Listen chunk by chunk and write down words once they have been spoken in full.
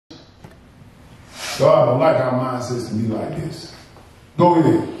God don't like our mindsets to be like this. Go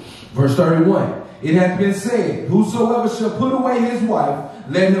ahead. Verse 31. It hath been said, whosoever shall put away his wife,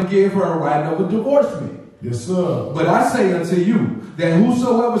 let him give her a right of a divorcement. Yes, sir. But I say unto you, that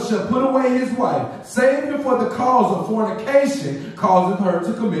whosoever shall put away his wife, save him for the cause of fornication, causeth her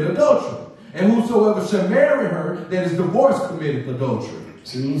to commit adultery. And whosoever shall marry her that is divorced committeth adultery.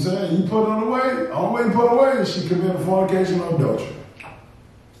 See what I'm saying? You put her away. The only way you put her away is she committed fornication or adultery.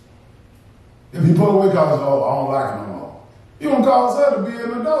 If you put her away because, oh, I don't like her no more, you don't cause her to be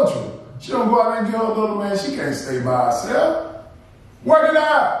an adulterer. She don't go out there and get her another man. She can't stay by herself. Work it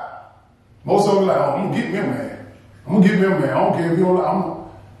out. Most of them like, oh, I'm going to get me a man. I'm going to get me a man. I don't care if you don't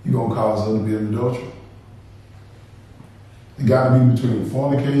like you're going to cause her to be an adulterer. It got to be between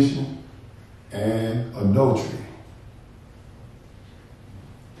fornication and adultery.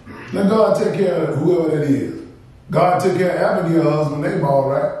 Let God take care of whoever that is. God took care of Abigail's husband, Nabal,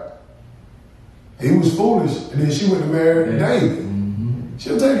 right? He was foolish, and then she went to marry David. Mm-hmm.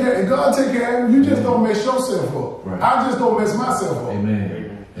 She'll take care, and God take care of you. You just don't mess yourself up. Right. I just don't mess myself up.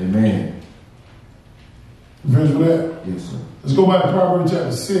 Amen. Amen. You finished with that? Yes, sir. Let's go back to Proverbs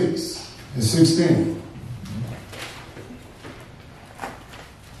chapter 6 and 16.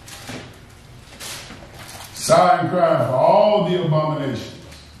 Sigh and cry for all the abominations.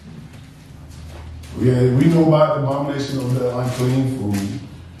 We know about the abomination of the unclean food.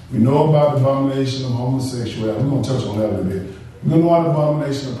 We know about the abomination of homosexuality. We're going to touch on that a little bit. We know about the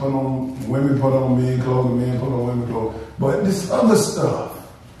abomination of put on women, put on men clothes, men put on women clothes. But this other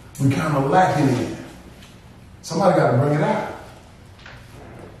stuff, we kind of lacking in. Somebody got to bring it out.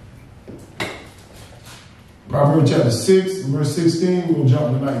 Proverbs chapter 6, verse 16, we'll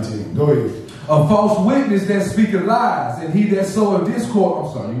jump to 19. Go ahead. A false witness that speaketh lies, and he that soweth discord.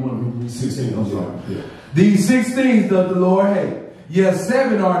 I'm sorry, you want to read 16? I'm sorry. Yeah. These 6 things doth the Lord hate. Yes,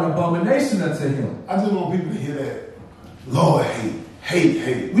 7 are an abomination unto him. I just want people to hear that. Lord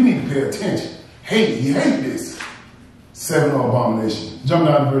hate. We need to pay attention. He hate this. 7 are abominations. Jump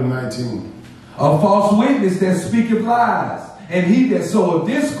down to verse 19. A false witness that speaketh lies, and he that soweth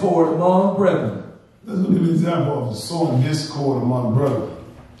discord among brethren. Let's look at an example of sowing discord among brethren.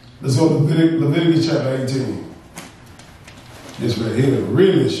 Let's go to Leviticus chapter 18. This right here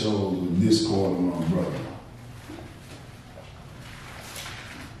really shows the discord among brethren.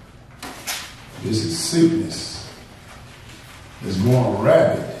 This is sickness that's going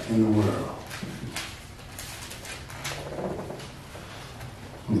rabid in the world.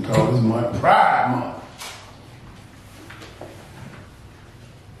 We call this month Pride Month.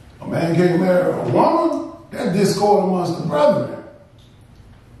 A man can't marry a woman, that's discord amongst the brethren.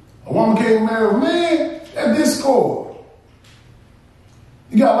 A woman can't marry a man, that's discord.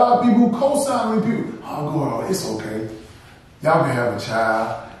 You got a lot of people who co-sign with people. Oh, girl, it's okay. Y'all can have a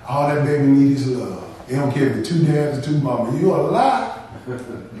child. All that baby needs is love. They don't care if it's 2 dads or 2 mamas. You a lie.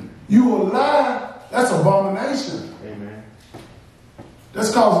 You a lie. That's abomination. Amen.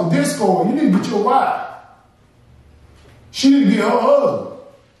 That's causing discord. You need to get your wife. She need to get her husband.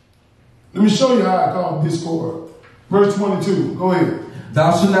 Let me show you how I cause discord. Verse 22. Go ahead.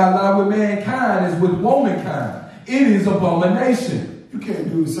 Thou shalt not lie with mankind as with womankind. It is abomination. You can't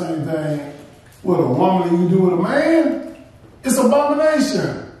do the same thing with a woman that you do with a man. It's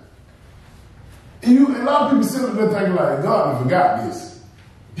abomination. And a lot of people sit up there thinking like, God forgot this.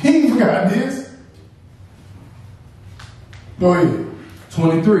 He ain't forgot this. Go ahead.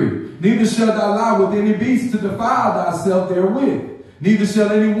 23. Neither shalt thou lie with any beast to defile thyself therewith. Neither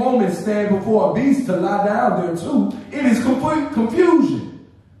shall any woman stand before a beast to lie down thereto. It is complete confusion.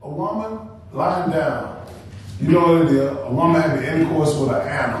 A woman lying down. You know what it is? A woman having intercourse with an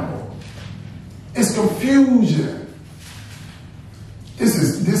animal. It's confusion. This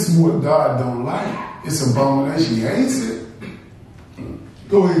is what God don't like. It's abomination. He hates it.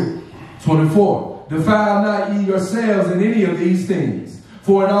 Go ahead. 24. Defile not ye yourselves in any of these things.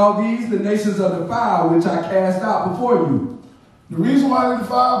 For in all these the nations are defiled, which I cast out before you. The reason why they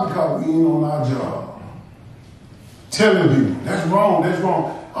defile, because we ain't on our job. Telling people, that's wrong, that's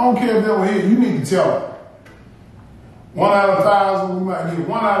wrong. I don't care if they don't hear, you need to tell them. 1 out of 1,000, we might get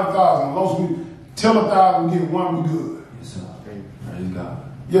 1 out of 1,000. As long as we tell 1,000, we get 1, we good. Yes, sir. Praise God.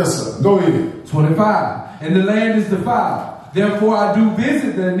 Yes, sir. Go ahead. 25. And the land is defiled. Therefore I do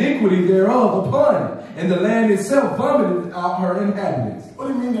visit the iniquity thereof upon it. And the land itself vomited out her inhabitants. What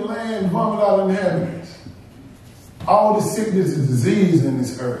do you mean the land vomited out inhabitants? All the sickness and disease in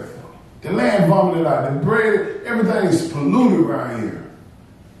this earth. The land vomited out. The bread, everything is polluted around here.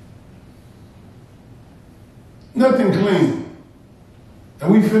 Nothing clean.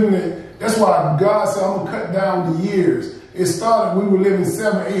 And we feeling it. That's why God said, I'm going to cut down the years. it started, we were living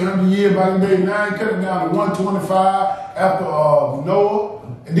 700, 800 years back in the day. Now he cut it down to 125 after Noah.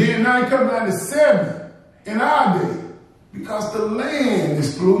 And then now he cut it down to 7 in our day. Because the land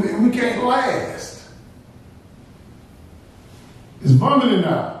is polluted and we can't last. It's vomiting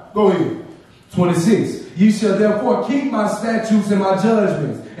now. Go ahead. 26. Ye shall therefore keep my statutes and my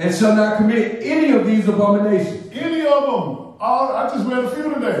judgments, and shall not commit any of these abominations. Any of them. I just read a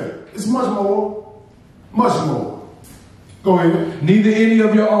few today. It's much more. Much more. Go ahead. Neither any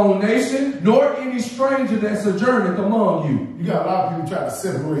of your own nation, nor any stranger that sojourneth among you. You got a lot of people trying to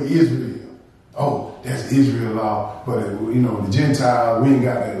separate Israel. Oh, that's Israel law, but the Gentiles, we ain't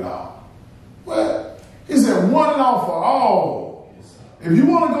got that law. Well, he said one law for all. If you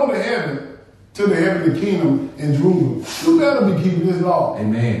want to go to heaven, to the heavenly kingdom in Jerusalem, you better be keeping this law.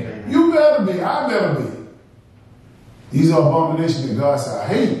 Amen. You better be. I better be. These are abominations that God said, I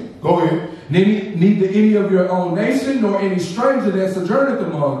hate. Go ahead. Neither any of your own nation, nor any stranger that sojourneth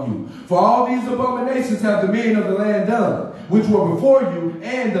among you. For all these abominations have the men of the land done, which were before you,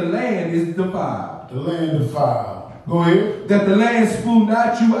 and the land is defiled. The land defiled. Go ahead. That the land spewed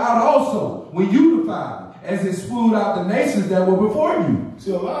not you out also, when you defiled it, as it spewed out the nations that were before you.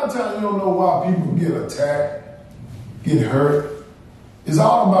 See, a lot of times you don't know why people get attacked, get hurt. It's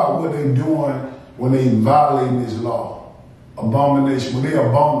all about what they're doing when they violating this law. Abomination, when they're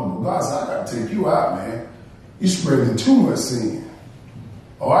abominable. God said, I got to take you out, man. You spreading too much sin.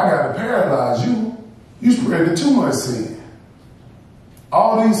 Oh, I got to paralyze you. You spreading too much sin.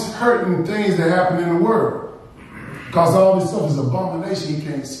 All these hurting things that happen in the world. Because all this stuff is abomination.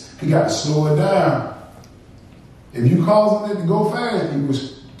 He got to slow it down. If you causing it to go fast, he will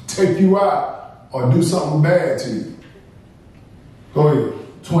take you out or do something bad to you. Go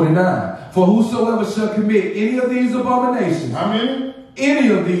ahead. 29. For whosoever shall commit any of these abominations. How many? Any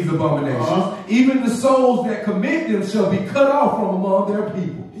of these abominations, even the souls that commit them shall be cut off from among their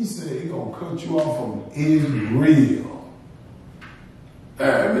people. He said he's going to cut you off from Israel.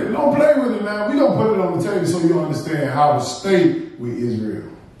 Don't play with it now. We're going to put it on the table so you understand how to stay with Israel.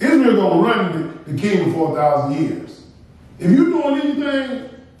 Israel going to run the kingdom for 1,000 years. If you're doing anything,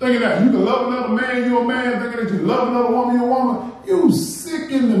 thinking that you can love another man, you're a man, thinking that you love another woman, you're a woman, you sick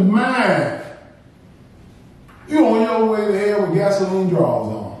in the mind. You on your way to hell with gasoline drawers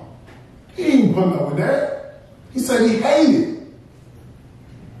on. He ain't putting up with that. He said he hated.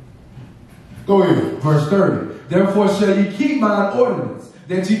 Go ahead. Verse 30. Therefore shall ye keep mine ordinance,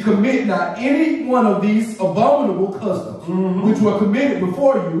 that ye commit not any one of these abominable customs, which were committed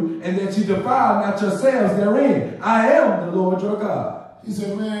before you, and that ye defile not yourselves therein. I am the Lord your God. He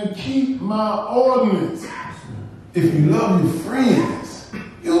said, man, keep my ordinance. If you love your friends,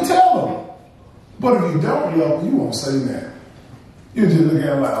 you'll tell them. But if you don't love them, you won't say that. You just look at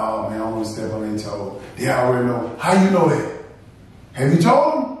them like, oh man, I want to step on their toes. They already know. How you know that? Have you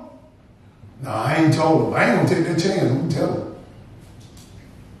told them? No, I ain't told them. I ain't going to take that chance. I'm going to tell them.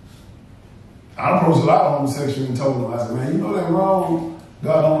 I approached a lot of homosexuals and told them, I said, man, you know that wrong.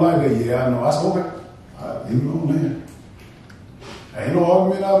 God don't like that. Yeah, I know. I said, okay. Leave it alone, man. Ain't no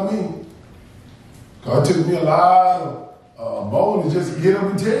argument out of me. God took me a lot of boldness just to get up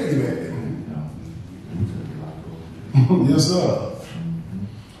and tell you that. Yes, sir.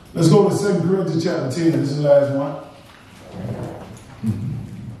 Let's go to 2 Corinthians chapter 10. This is the last one.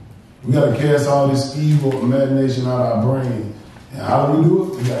 We got to cast all this evil imagination out of our brain. And how do we do it?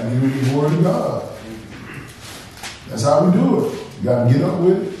 We got to get in the Word of God. That's how we do it. You got to get up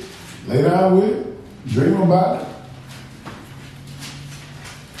with it, lay down with it, dream about it.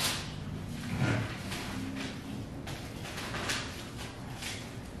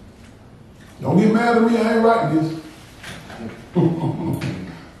 Don't get mad at me, I ain't writing this.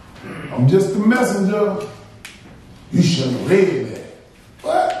 I'm just the messenger. You shouldn't have read that.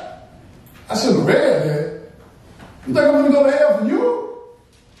 What? I shouldn't have read that. You think I'm going to go to hell for you?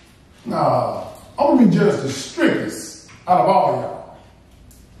 Nah, I'm going to be judged the strictest out of all y'all.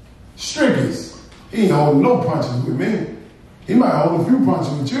 Strictest. He ain't holding no punches with me. He might hold a few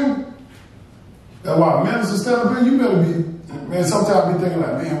punches with you. That's why minister stand up here, you better be, man, sometimes I be thinking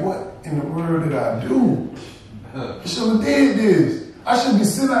like, man, what in the world did I do? I should have did this. I should be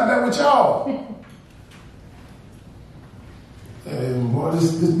sitting out there with y'all. And boy,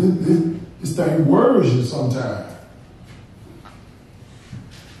 this thing worries you sometimes.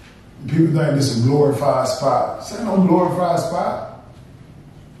 People think this is a glorified spot. This ain't no glorified spot.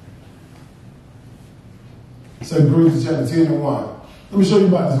 2 Corinthians chapter 10 and 1. Let me show you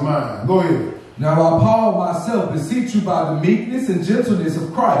about this mind. Go ahead. Now I, Paul, myself beseech you by the meekness and gentleness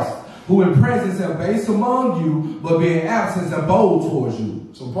of Christ, who in presence are base among you, but being absent are bold towards you.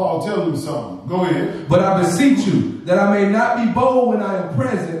 So Paul tells him something. Go ahead. But I beseech you, that I may not be bold when I am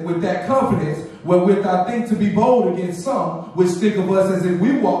present with that confidence, wherewith I think to be bold against some, which think of us as if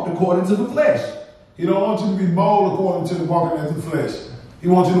we walked according to the flesh. He don't want you to be bold according to the walking as the flesh. He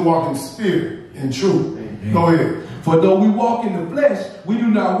wants you to walk in spirit, in truth. Amen. Go ahead. For though we walk in the flesh, we do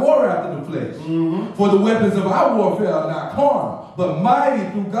not war after the flesh. Mm-hmm. For the weapons of our warfare are not carnal, but mighty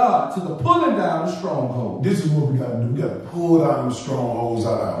through God to the pulling down of strongholds. This is what we got to do. We got to pull down the strongholds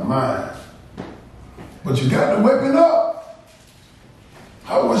out of our mind. But you got to weapon up.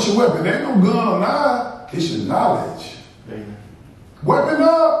 What's your weapon? There ain't no gun or knife. It's your knowledge. Amen. Weapon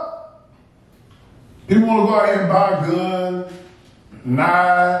up. People want to go out here and buy a gun,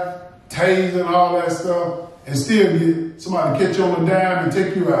 knife, taser, and all that stuff, and still get somebody to catch you on a dime and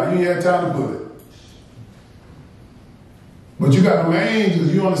take you out. You ain't had time to put it. But you got them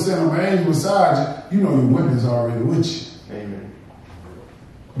angels. You understand them angels beside you. You know your weapon's already with you. Amen.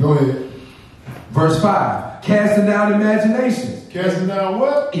 Go ahead. Verse 5. Casting down imaginations. Casting down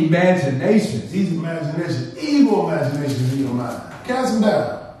what? Imaginations. These imaginations. Evil imaginations in your mind. Cast them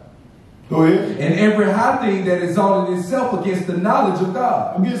down. Go ahead. And every high thing that exalted itself against the knowledge of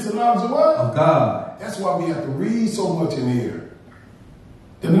God. Against the knowledge of what? Of God. That's why we have to read so much in here.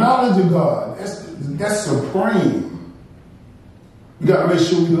 The knowledge of God. That's supreme. We got to make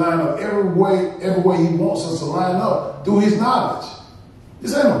sure we line up every way he wants us to line up through his knowledge.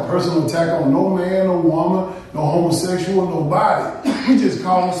 This ain't no personal attack on no man, no woman, no homosexual, nobody. We just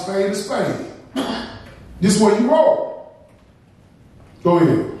call a spade a spade. This is what you wrote. Go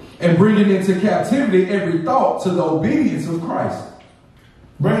ahead. And bringing into captivity every thought to the obedience of Christ.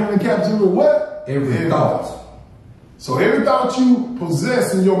 Bringing into captivity what? Every thought. So every thought you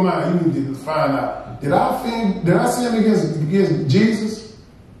possess in your mind, you need to find out. Did I sin against Jesus?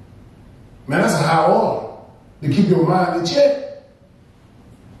 Man, that's a high order to keep your mind in check.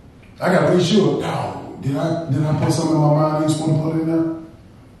 I gotta be sure. No, did I put something in my mind I ain't supposed to put in there?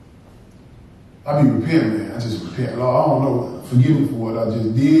 I be repenting, man. I just repent. Lord, I don't know. Forgive me for what I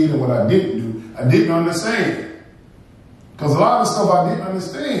just did and what I didn't do. I didn't understand. Because a lot of stuff I didn't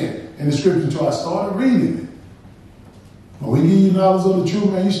understand in the scripture until I started reading it. When we give you knowledge of the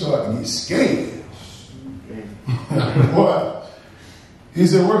truth, man, you start to get scared. What? He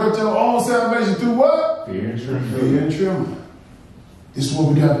said, work up your own salvation through what? Fear and trembling. Fear and trembling. This is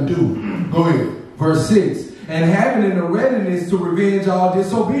what we got to do. Go ahead. Verse 6. And having in a readiness to revenge all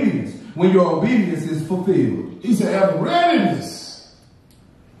disobedience, when your obedience is fulfilled. He said, have a readiness.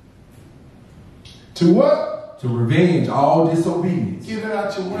 To what? To revenge all disobedience. Get it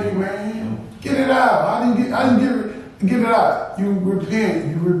out your way, man. Get it out. I didn't get it out. You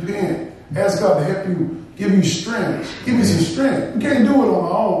repent. Ask God to help you, give you strength. Give me some strength. We can't do it on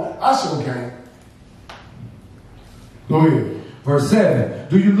our own. I sure can't. Go ahead. Verse 7.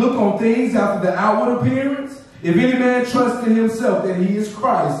 Do you look on things after the outward appearance? If any man trusts in himself that he is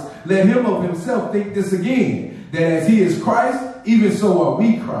Christ, let him of himself think this again, that as he is Christ, even so are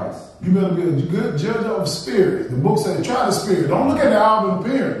we Christ. You better be a good judge of spirits. The book says, try the spirit. Don't look at the outward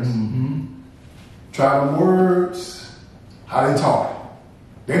appearance. Mm-hmm. Try the words, how they talk.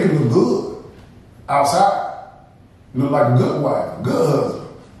 They can look good outside. You look like a good wife, a good husband,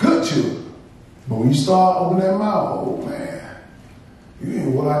 good children. But when you start opening that mouth, oh man, you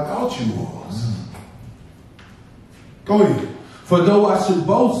ain't what I thought you was. Mm-hmm. Go ahead. For though I should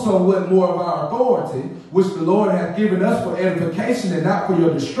boast somewhat more of our authority, which the Lord hath given us for edification and not for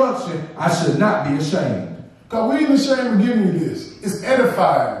your destruction, I should not be ashamed. God, we ain't ashamed of giving you this. It's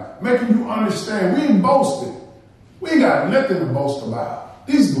edifying, making you understand. We ain't boasting. We ain't got nothing to boast about.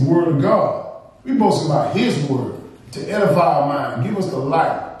 This is the word of God. We boast about his word to edify our mind, give us the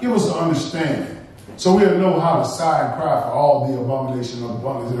light, give us the understanding, so we'll know how to sigh and cry for all the abominations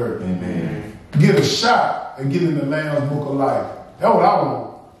upon this earth. Amen. Get a shot and get in the Lamb's book of life. That's what I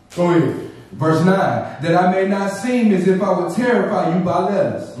want. Go ahead. Verse 9, that I may not seem as if I would terrify you by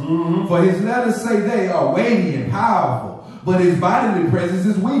letters. Mm-hmm. For his letters say they are weighty and powerful, but his bodily presence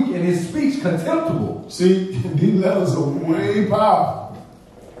is weak and his speech contemptible. See, these letters are way powerful.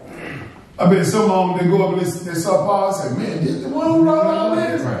 I bet some of them, they go up and they saw Paul and say, man, this is the one who wrote all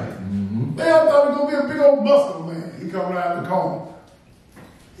this? Right. Mm-hmm. Man, I thought it was going to be a big old muscle man. He come around the corner.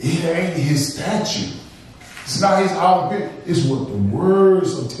 It ain't his statue. It's not his outer appearance. It's what the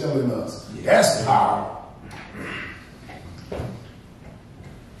words are telling us. That's power.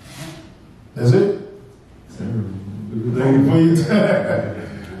 That's it? Thank you for your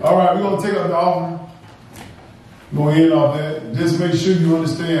time. All right, we're going to take up the offering. We're going to end off that. Just make sure you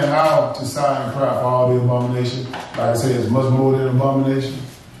understand how to sigh and cry for all the abominations. Like I said, it's much more than abomination.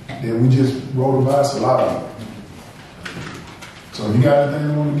 that we just wrote about. It's a lot of them. So if you got anything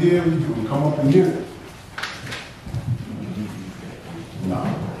you want to give, you can come up and give it.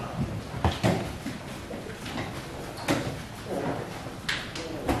 No.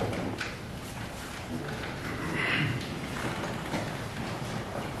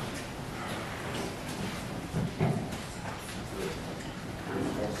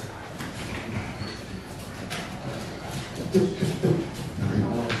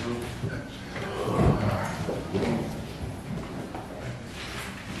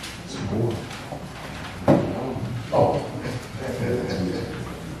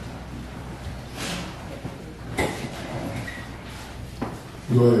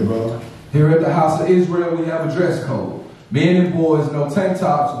 Go ahead, brother. Here at the house of Israel, we have a dress code. Men and boys, no tank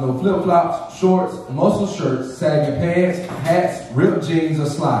tops, no flip-flops, shorts, muscle shirts, sagging pants, hats, ripped jeans, or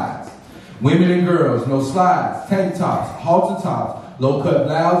slides. Women and girls, no slides, tank tops, halter tops, low-cut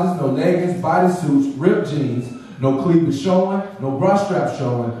blouses, no leggings, bodysuits, ripped jeans, no cleavage showing, no bra strap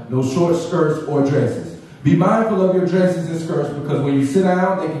showing, no short skirts or dresses. Be mindful of your dresses and skirts because when you sit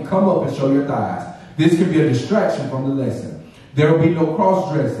down, they can come up and show your thighs. This can be a distraction from the lesson. There will be no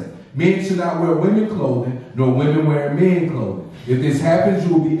cross-dressing. Men should not wear women clothing, nor women wearing men clothing. If this happens,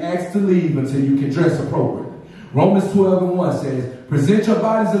 you will be asked to leave until you can dress appropriately. Romans 12:1 says, present your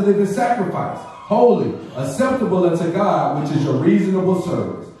bodies a living sacrifice, holy, acceptable unto God, which is your reasonable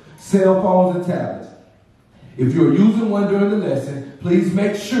service. Cell phones and tablets. If you're using one during the lesson, please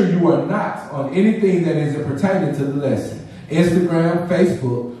make sure you are not on anything that isn't pertaining to the lesson. Instagram,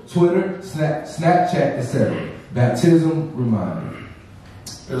 Facebook, Twitter, Snapchat, etc. Baptism reminder.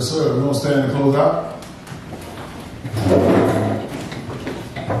 Yes, sir. We're going to stand and close out.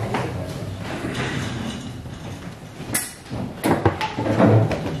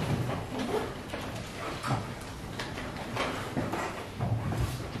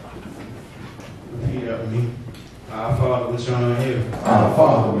 Repeat after me. Our Father which art in heaven. Our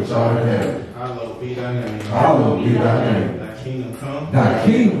Father which art in heaven. Hallowed be thy name. Hallowed be thy name. Thy kingdom come. Thy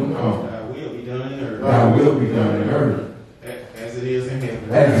kingdom come. Thy will be done in earth. Thy will be done in earth. As it is in heaven.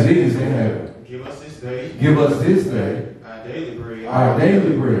 As it is in heaven. Give us this day. Give us this day Our daily bread. our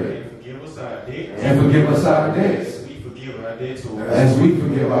daily bread. And forgive us our debts. And forgive us our debts. As we forgive our debtors. As we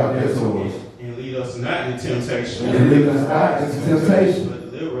forgive our debtors. And lead us not into temptation. And lead us not into temptation.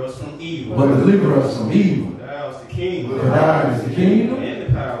 But deliver us from evil. But deliver us from evil. For thou is the kingdom. For thine is the kingdom. And the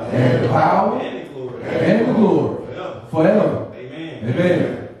power. And the power. And the glory. And the glory. Forever. Forever. Amen.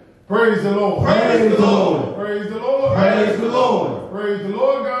 Amen. Praise the Lord. Praise the Lord. Praise the Lord. Praise the Lord. Praise the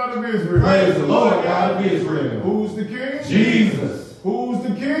Lord God of Israel. Praise the Lord God of Israel. Who's the king? Jesus. Who's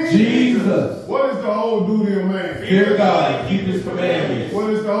the king? Jesus. What is the whole duty of man? Fear God and keep his commandments. What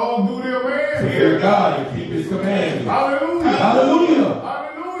is the whole duty of man? Fear God and keep his commandments. Hallelujah. Hallelujah.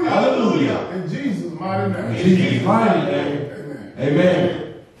 Hallelujah. Hallelujah. In Jesus' mighty name. In Jesus' mighty name.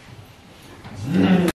 Amen. Amen.